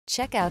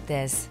Check out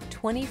this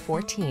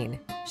 2014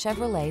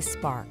 Chevrolet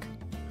Spark.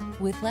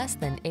 With less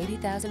than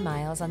 80,000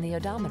 miles on the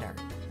odometer,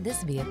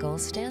 this vehicle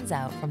stands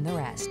out from the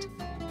rest.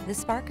 The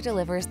Spark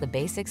delivers the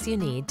basics you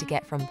need to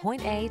get from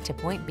point A to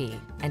point B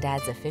and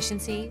adds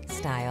efficiency,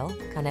 style,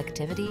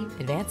 connectivity,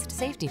 advanced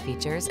safety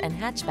features, and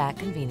hatchback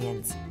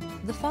convenience.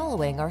 The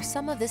following are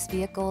some of this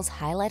vehicle's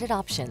highlighted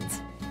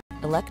options: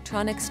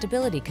 electronic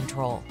stability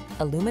control,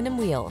 aluminum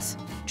wheels,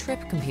 trip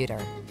computer,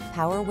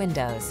 power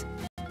windows,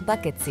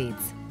 bucket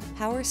seats,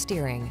 power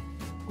steering.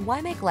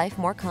 Why make life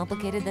more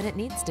complicated than it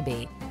needs to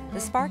be? The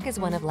Spark is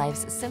one of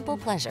life's simple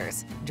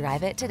pleasures.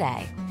 Drive it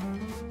today.